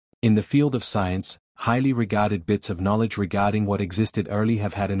In the field of science, highly regarded bits of knowledge regarding what existed early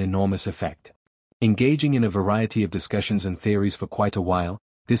have had an enormous effect. Engaging in a variety of discussions and theories for quite a while,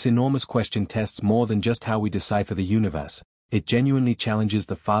 this enormous question tests more than just how we decipher the universe, it genuinely challenges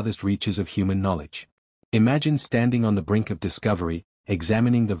the farthest reaches of human knowledge. Imagine standing on the brink of discovery,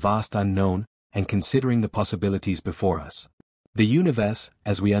 examining the vast unknown, and considering the possibilities before us. The universe,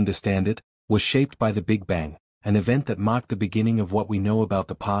 as we understand it, was shaped by the Big Bang, an event that marked the beginning of what we know about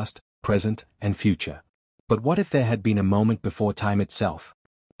the past, present, and future. But what if there had been a moment before time itself?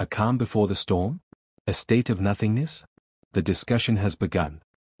 A calm before the storm? A state of nothingness? The discussion has begun.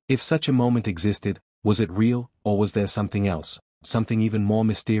 If such a moment existed, was it real, or was there something else, something even more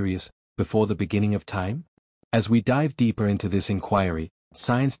mysterious, before the beginning of time? As we dive deeper into this inquiry,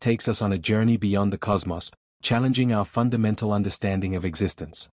 science takes us on a journey beyond the cosmos, challenging our fundamental understanding of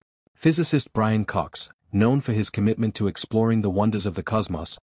existence. Physicist Brian Cox, known for his commitment to exploring the wonders of the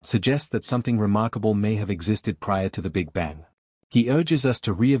cosmos, suggests that something remarkable may have existed prior to the Big Bang. He urges us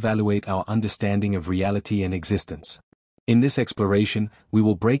to re-evaluate our understanding of reality and existence. In this exploration, we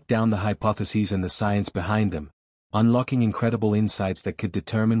will break down the hypotheses and the science behind them, unlocking incredible insights that could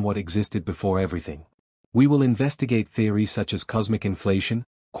determine what existed before everything. We will investigate theories such as cosmic inflation,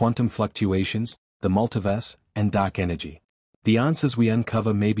 quantum fluctuations, the multiverse, and dark energy. The answers we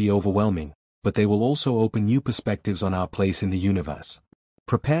uncover may be overwhelming, but they will also open new perspectives on our place in the universe.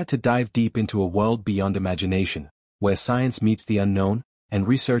 Prepare to dive deep into a world beyond imagination, where science meets the unknown, and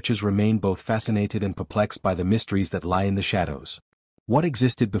researchers remain both fascinated and perplexed by the mysteries that lie in the shadows. What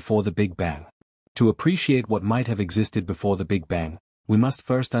existed before the Big Bang? To appreciate what might have existed before the Big Bang, we must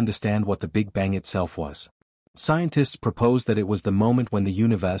first understand what the Big Bang itself was. Scientists propose that it was the moment when the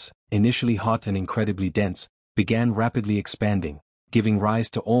universe, initially hot and incredibly dense, began rapidly expanding, giving rise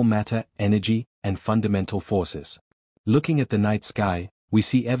to all matter, energy, and fundamental forces. Looking at the night sky, we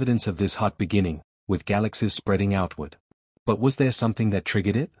see evidence of this hot beginning, with galaxies spreading outward. But was there something that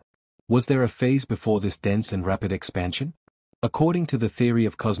triggered it? Was there a phase before this dense and rapid expansion? According to the theory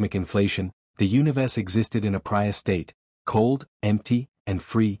of cosmic inflation, the universe existed in a prior state, cold, empty, and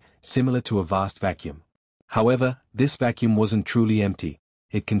free, similar to a vast vacuum. However, this vacuum wasn't truly empty,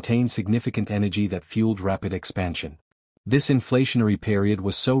 it contained significant energy that fueled rapid expansion. This inflationary period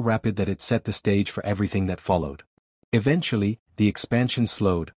was so rapid that it set the stage for everything that followed. Eventually, the expansion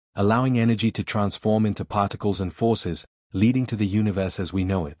slowed, allowing energy to transform into particles and forces, leading to the universe as we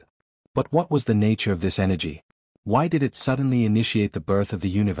know it. But what was the nature of this energy? Why did it suddenly initiate the birth of the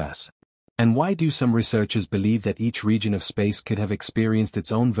universe? And why do some researchers believe that each region of space could have experienced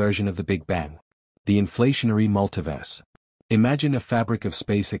its own version of the Big Bang? The inflationary multiverse. Imagine a fabric of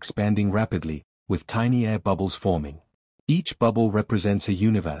space expanding rapidly, with tiny air bubbles forming. Each bubble represents a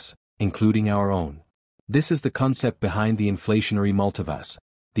universe, including our own. This is the concept behind the inflationary multiverse,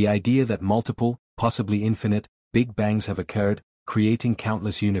 the idea that multiple, possibly infinite, Big Bangs have occurred, creating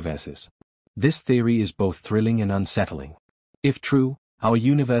countless universes. This theory is both thrilling and unsettling. If true, our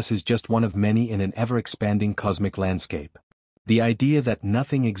universe is just one of many in an ever-expanding cosmic landscape. The idea that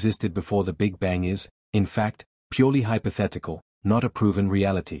nothing existed before the Big Bang is, in fact, purely hypothetical, not a proven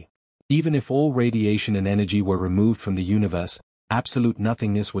reality. Even if all radiation and energy were removed from the universe, absolute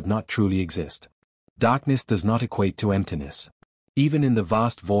nothingness would not truly exist. Darkness does not equate to emptiness. Even in the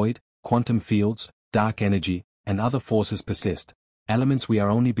vast void, quantum fields, dark energy, and other forces persist, elements we are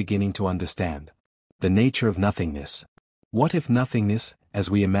only beginning to understand. The nature of nothingness. What if nothingness, as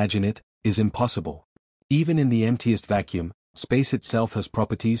we imagine it, is impossible? Even in the emptiest vacuum, space itself has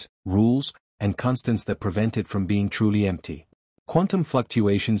properties, rules, and constants that prevent it from being truly empty. Quantum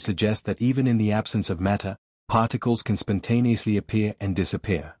fluctuations suggest that even in the absence of matter, particles can spontaneously appear and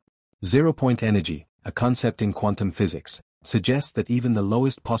disappear. Zero-point energy, a concept in quantum physics, suggests that even the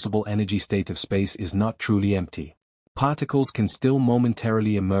lowest possible energy state of space is not truly empty. Particles can still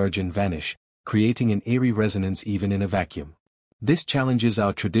momentarily emerge and vanish, creating an eerie resonance even in a vacuum. This challenges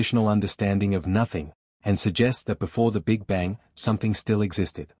our traditional understanding of nothing, and suggests that before the Big Bang, something still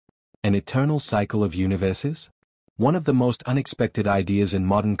existed. An eternal cycle of universes? One of the most unexpected ideas in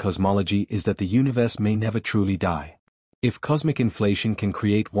modern cosmology is that the universe may never truly die. If cosmic inflation can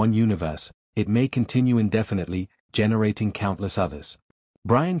create one universe, it may continue indefinitely, generating countless others.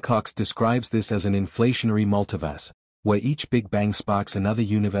 Brian Cox describes this as an inflationary multiverse, where each Big Bang sparks another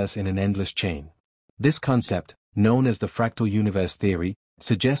universe in an endless chain. This concept, known as the fractal universe theory,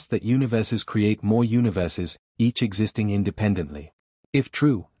 suggests that universes create more universes, each existing independently. If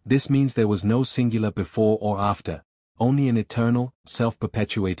true, this means there was no singular before or after, only an eternal,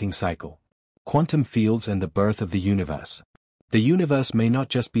 self-perpetuating cycle. Quantum fields and the birth of the universe. The universe may not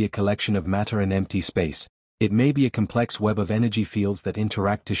just be a collection of matter and empty space, It may be a complex web of energy fields that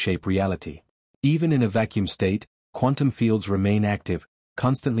interact to shape reality. Even in a vacuum state, quantum fields remain active,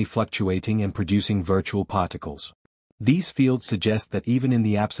 constantly fluctuating and producing virtual particles. These fields suggest that even in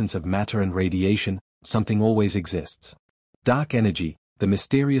the absence of matter and radiation, something always exists. Dark energy, the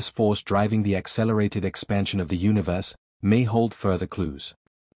mysterious force driving the accelerated expansion of the universe, may hold further clues.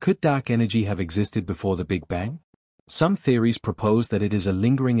 Could dark energy have existed before the Big Bang? Some theories propose that it is a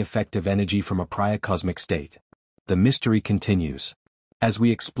lingering effect of energy from a prior cosmic state. The mystery continues. As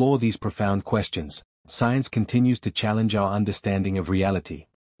we explore these profound questions, science continues to challenge our understanding of reality.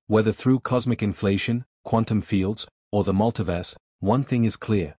 Whether through cosmic inflation, quantum fields, or the multiverse, one thing is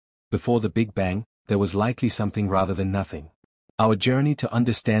clear: before the Big Bang, there was likely something rather than nothing. Our journey to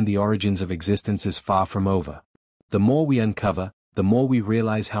understand the origins of existence is far from over. The more we uncover, the more we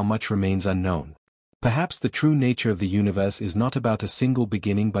realize how much remains unknown. Perhaps the true nature of the universe is not about a single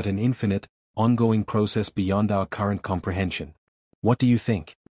beginning but an infinite, ongoing process beyond our current comprehension. What do you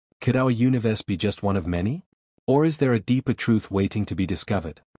think? Could our universe be just one of many? Or is there a deeper truth waiting to be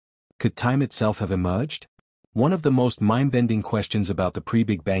discovered? Could time itself have emerged? One of the most mind-bending questions about the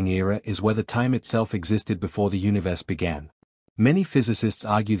pre-Big Bang era is whether time itself existed before the universe began. Many physicists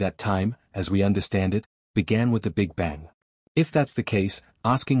argue that time, as we understand it, began with the Big Bang. If that's the case,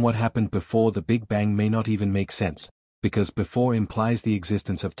 asking what happened before the Big Bang may not even make sense, because before implies the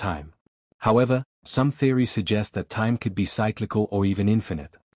existence of time. However, some theories suggest that time could be cyclical or even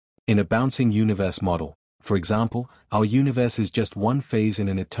infinite. In a bouncing universe model, for example, our universe is just one phase in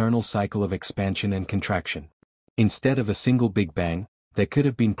an eternal cycle of expansion and contraction. Instead of a single Big Bang, there could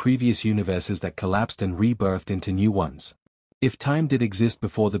have been previous universes that collapsed and rebirthed into new ones. If time did exist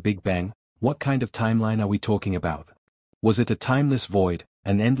before the Big Bang, what kind of timeline are we talking about? Was it a timeless void,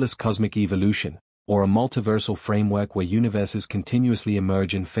 an endless cosmic evolution, or a multiversal framework where universes continuously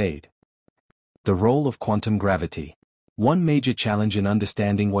emerge and fade? The role of quantum gravity. One major challenge in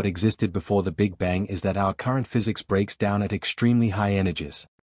understanding what existed before the Big Bang is that our current physics breaks down at extremely high energies.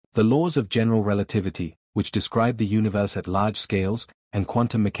 The laws of general relativity, which describe the universe at large scales, and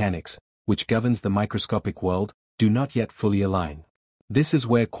quantum mechanics, which governs the microscopic world, do not yet fully align. This is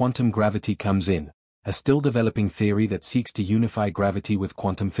where quantum gravity comes in, a still-developing theory that seeks to unify gravity with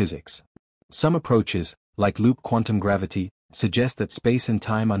quantum physics. Some approaches, like loop quantum gravity, suggest that space and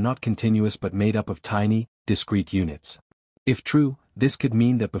time are not continuous but made up of tiny, discrete units. If true, this could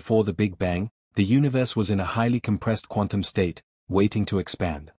mean that before the Big Bang, the universe was in a highly compressed quantum state, waiting to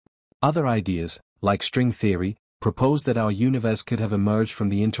expand. Other ideas, like string theory, propose that our universe could have emerged from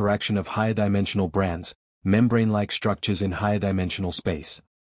the interaction of higher-dimensional brands, membrane-like structures in higher-dimensional space.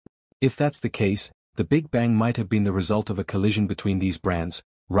 If that's the case, the Big Bang might have been the result of a collision between these brands,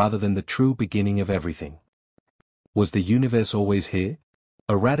 rather than the true beginning of everything. Was the universe always here?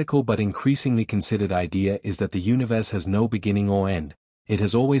 A radical but increasingly considered idea is that the universe has no beginning or end, it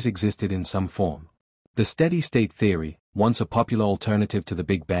has always existed in some form. The steady-state theory, once a popular alternative to the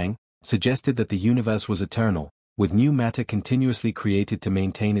Big Bang, suggested that the universe was eternal, with new matter continuously created to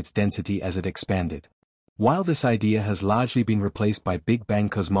maintain its density as it expanded. While this idea has largely been replaced by Big Bang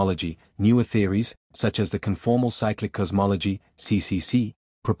cosmology, newer theories, such as the conformal cyclic cosmology, CCC,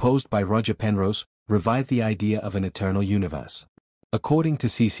 proposed by Roger Penrose, revive the idea of an eternal universe. According to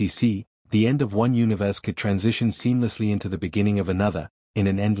CCC, the end of one universe could transition seamlessly into the beginning of another, in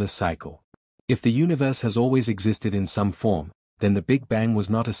an endless cycle. If the universe has always existed in some form, then the Big Bang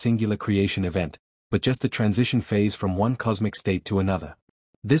was not a singular creation event, but just a transition phase from one cosmic state to another.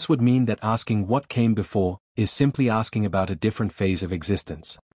 This would mean that asking what came before is simply asking about a different phase of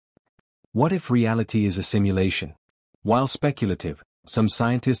existence. What if reality is a simulation? While speculative, some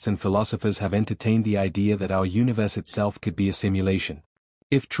scientists and philosophers have entertained the idea that our universe itself could be a simulation.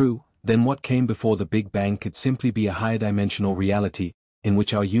 If true, then what came before the Big Bang could simply be a higher-dimensional reality, in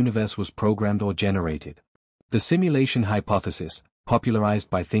which our universe was programmed or generated. The simulation hypothesis, popularized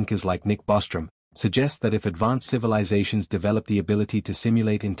by thinkers like Nick Bostrom, suggests that if advanced civilizations develop the ability to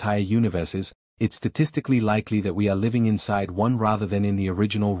simulate entire universes, it's statistically likely that we are living inside one rather than in the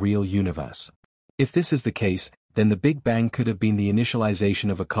original real universe. If this is the case, then the Big Bang could have been the initialization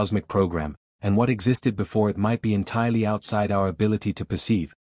of a cosmic program, and what existed before it might be entirely outside our ability to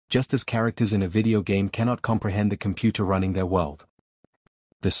perceive, just as characters in a video game cannot comprehend the computer running their world.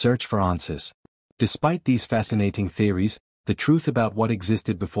 The search for answers. Despite these fascinating theories, the truth about what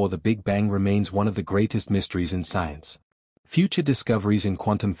existed before the Big Bang remains one of the greatest mysteries in science. Future discoveries in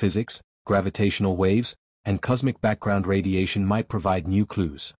quantum physics, gravitational waves, and cosmic background radiation might provide new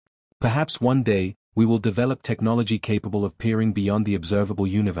clues. Perhaps one day, we will develop technology capable of peering beyond the observable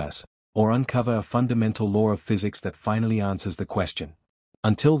universe, or uncover a fundamental law of physics that finally answers the question.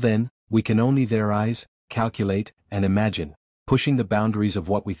 Until then, we can only theorize, calculate, and imagine, pushing the boundaries of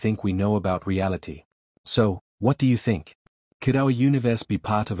what we think we know about reality. So, what do you think? Could our universe be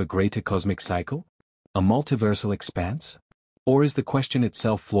part of a greater cosmic cycle? A multiversal expanse? Or is the question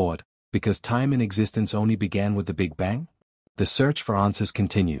itself flawed, because time and existence only began with the Big Bang? The search for answers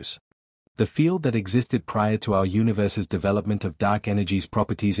continues. The field that existed prior to our universe's development of dark energy's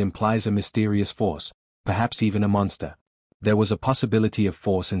properties implies a mysterious force, perhaps even a monster. There was a possibility of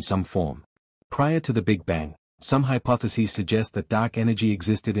force in some form. Prior to the Big Bang, some hypotheses suggest that dark energy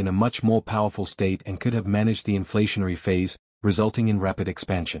existed in a much more powerful state and could have managed the inflationary phase, resulting in rapid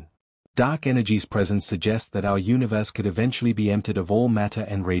expansion. Dark energy's presence suggests that our universe could eventually be emptied of all matter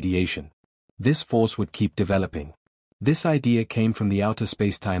and radiation. This force would keep developing. This idea came from the outer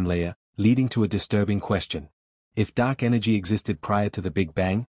space-time layer, leading to a disturbing question. If dark energy existed prior to the Big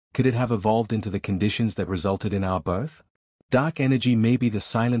Bang, could it have evolved into the conditions that resulted in our birth? Dark energy may be the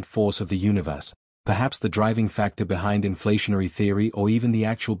silent force of the universe, perhaps the driving factor behind inflationary theory or even the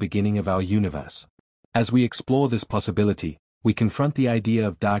actual beginning of our universe. As we explore this possibility, we confront the idea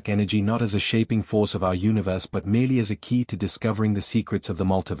of dark energy not as a shaping force of our universe but merely as a key to discovering the secrets of the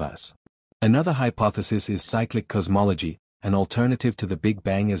multiverse. Another hypothesis is cyclic cosmology, an alternative to the Big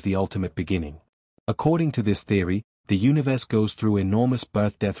Bang as the ultimate beginning. According to this theory, the universe goes through enormous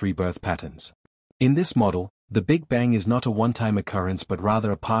birth-death-rebirth patterns. In this model, the Big Bang is not a one-time occurrence but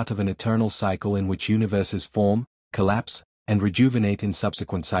rather a part of an eternal cycle in which universes form, collapse, and rejuvenate in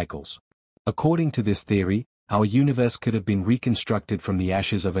subsequent cycles. According to this theory, our universe could have been reconstructed from the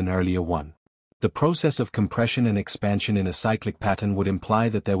ashes of an earlier one. The process of compression and expansion in a cyclic pattern would imply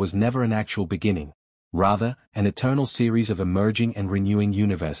that there was never an actual beginning, rather, an eternal series of emerging and renewing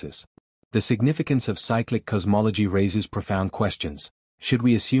universes. The significance of cyclic cosmology raises profound questions. Should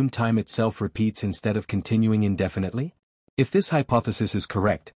we assume time itself repeats instead of continuing indefinitely? If this hypothesis is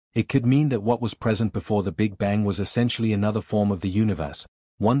correct, it could mean that what was present before the Big Bang was essentially another form of the universe,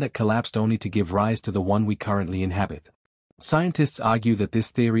 one that collapsed only to give rise to the one we currently inhabit. Scientists argue that this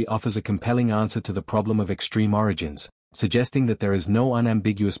theory offers a compelling answer to the problem of extreme origins, suggesting that there is no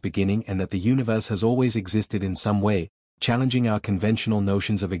unambiguous beginning and that the universe has always existed in some way, challenging our conventional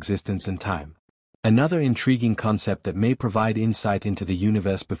notions of existence and time. Another intriguing concept that may provide insight into the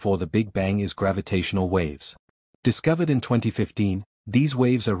universe before the Big Bang is gravitational waves. Discovered in 2015, these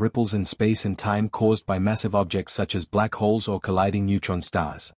waves are ripples in space and time caused by massive objects such as black holes or colliding neutron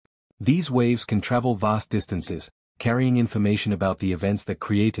stars. These waves can travel vast distances, carrying information about the events that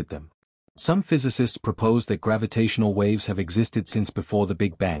created them. Some physicists propose that gravitational waves have existed since before the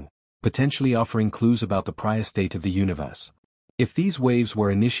Big Bang, potentially offering clues about the prior state of the universe. If these waves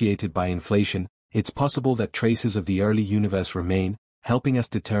were initiated by inflation, it's possible that traces of the early universe remain, helping us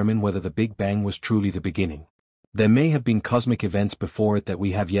determine whether the Big Bang was truly the beginning. There may have been cosmic events before it that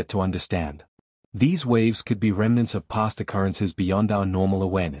we have yet to understand. These waves could be remnants of past occurrences beyond our normal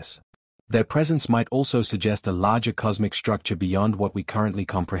awareness. Their presence might also suggest a larger cosmic structure beyond what we currently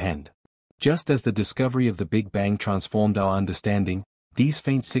comprehend. Just as the discovery of the Big Bang transformed our understanding, these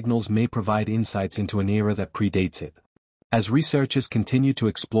faint signals may provide insights into an era that predates it. As researchers continue to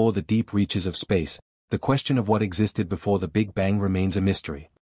explore the deep reaches of space, the question of what existed before the Big Bang remains a mystery.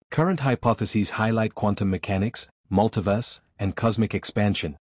 Current hypotheses highlight quantum mechanics, multiverse, and cosmic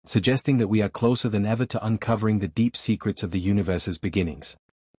expansion, suggesting that we are closer than ever to uncovering the deep secrets of the universe's beginnings.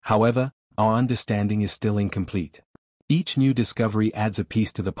 However, our understanding is still incomplete. Each new discovery adds a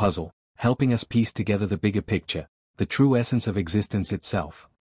piece to the puzzle, helping us piece together the bigger picture, the true essence of existence itself.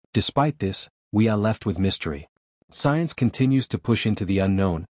 Despite this, we are left with mystery. Science continues to push into the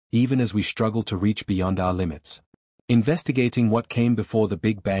unknown, even as we struggle to reach beyond our limits. Investigating what came before the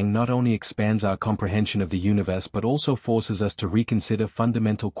Big Bang not only expands our comprehension of the universe but also forces us to reconsider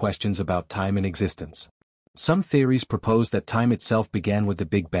fundamental questions about time and existence. Some theories propose that time itself began with the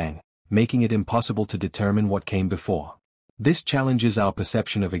Big Bang, making it impossible to determine what came before. This challenges our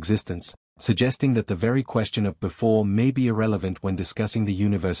perception of existence, suggesting that the very question of before may be irrelevant when discussing the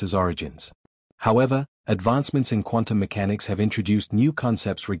universe's origins. However, advancements in quantum mechanics have introduced new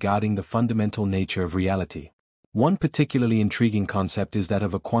concepts regarding the fundamental nature of reality. One particularly intriguing concept is that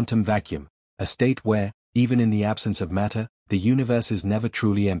of a quantum vacuum, a state where, even in the absence of matter, the universe is never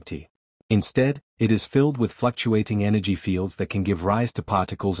truly empty. Instead, it is filled with fluctuating energy fields that can give rise to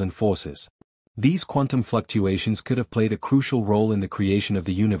particles and forces. These quantum fluctuations could have played a crucial role in the creation of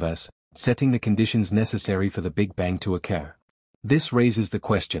the universe, setting the conditions necessary for the Big Bang to occur. This raises the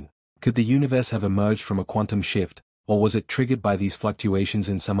question, could the universe have emerged from a quantum shift, or was it triggered by these fluctuations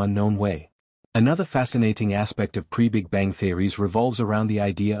in some unknown way? Another fascinating aspect of pre-Big Bang theories revolves around the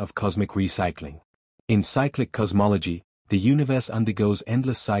idea of cosmic recycling. In cyclic cosmology, the universe undergoes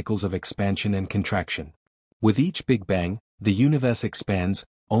endless cycles of expansion and contraction. With each Big Bang, the universe expands,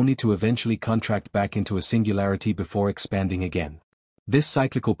 only to eventually contract back into a singularity before expanding again. This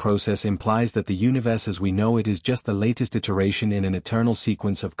cyclical process implies that the universe as we know it is just the latest iteration in an eternal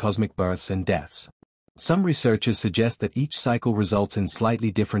sequence of cosmic births and deaths. Some researchers suggest that each cycle results in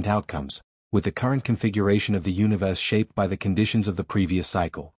slightly different outcomes, with the current configuration of the universe shaped by the conditions of the previous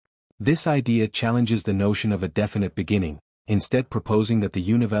cycle. This idea challenges the notion of a definite beginning, instead proposing that the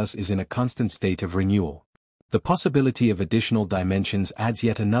universe is in a constant state of renewal. The possibility of additional dimensions adds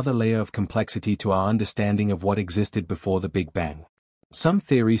yet another layer of complexity to our understanding of what existed before the Big Bang. Some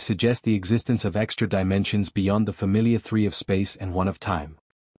theories suggest the existence of extra dimensions beyond the familiar three of space and one of time.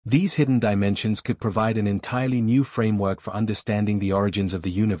 These hidden dimensions could provide an entirely new framework for understanding the origins of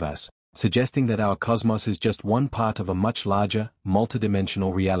the universe, suggesting that our cosmos is just one part of a much larger,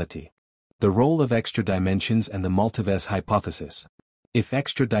 multidimensional reality. The role of extra dimensions and the multiverse hypothesis. If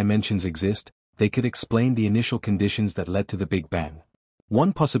extra dimensions exist, they could explain the initial conditions that led to the Big Bang.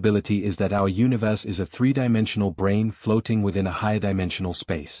 One possibility is that our universe is a three-dimensional brane floating within a higher dimensional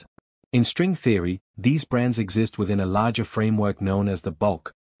space. In string theory, these branes exist within a larger framework known as the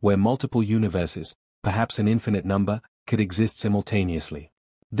bulk, where multiple universes, perhaps an infinite number, could exist simultaneously.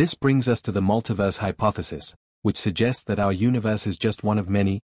 This brings us to the multiverse hypothesis, which suggests that our universe is just one of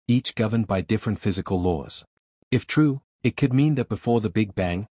many, each governed by different physical laws. If true, it could mean that before the Big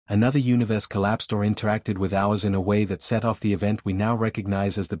Bang, another universe collapsed or interacted with ours in a way that set off the event we now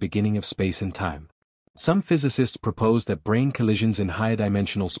recognize as the beginning of space and time. Some physicists propose that brane collisions in higher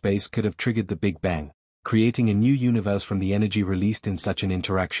dimensional space could have triggered the Big Bang, creating a new universe from the energy released in such an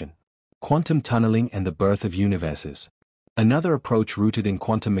interaction. Quantum tunneling and the birth of universes. Another approach rooted in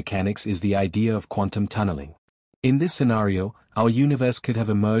quantum mechanics is the idea of quantum tunneling. In this scenario, our universe could have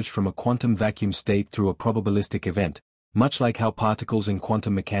emerged from a quantum vacuum state through a probabilistic event, much like how particles in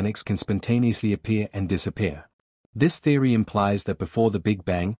quantum mechanics can spontaneously appear and disappear. This theory implies that before the Big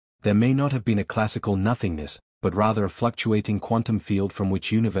Bang, there may not have been a classical nothingness, but rather a fluctuating quantum field from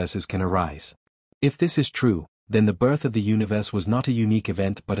which universes can arise. If this is true, then the birth of the universe was not a unique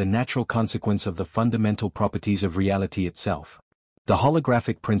event but a natural consequence of the fundamental properties of reality itself. The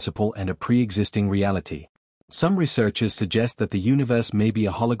holographic principle and a pre-existing reality. Some researchers suggest that the universe may be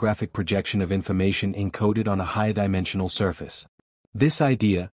a holographic projection of information encoded on a higher dimensional surface. This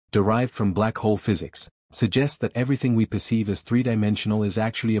idea, derived from black hole physics, suggests that everything we perceive as three-dimensional is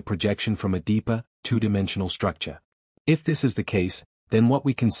actually a projection from a deeper, two-dimensional structure. If this is the case, then what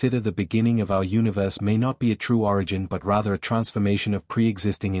we consider the beginning of our universe may not be a true origin but rather a transformation of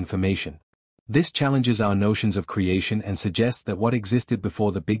pre-existing information. This challenges our notions of creation and suggests that what existed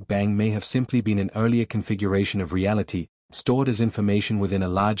before the Big Bang may have simply been an earlier configuration of reality, stored as information within a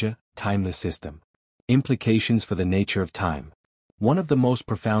larger, timeless system. Implications for the nature of time. One of the most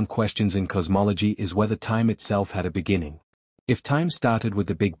profound questions in cosmology is whether time itself had a beginning. If time started with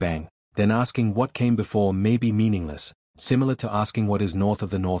the Big Bang, then asking what came before may be meaningless, similar to asking what is north of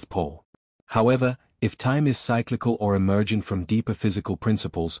the North Pole. However, if time is cyclical or emergent from deeper physical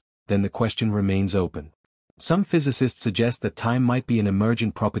principles, then the question remains open. Some physicists suggest that time might be an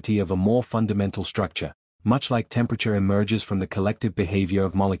emergent property of a more fundamental structure, much like temperature emerges from the collective behavior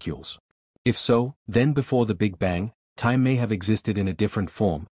of molecules. If so, then before the Big Bang, time may have existed in a different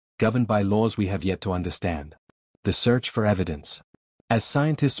form, governed by laws we have yet to understand. The search for evidence. As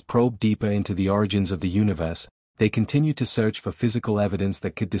scientists probe deeper into the origins of the universe, they continue to search for physical evidence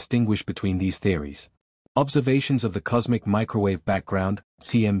that could distinguish between these theories. Observations of the cosmic microwave background,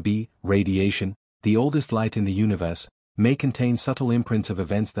 CMB, radiation, the oldest light in the universe, may contain subtle imprints of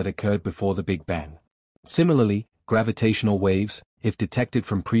events that occurred before the Big Bang. Similarly, gravitational waves, if detected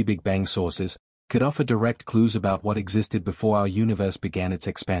from pre-Big Bang sources, could offer direct clues about what existed before our universe began its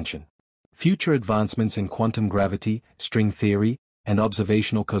expansion. Future advancements in quantum gravity, string theory, and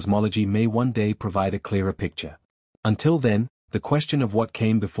observational cosmology may one day provide a clearer picture. Until then, the question of what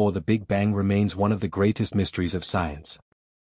came before the Big Bang remains one of the greatest mysteries of science.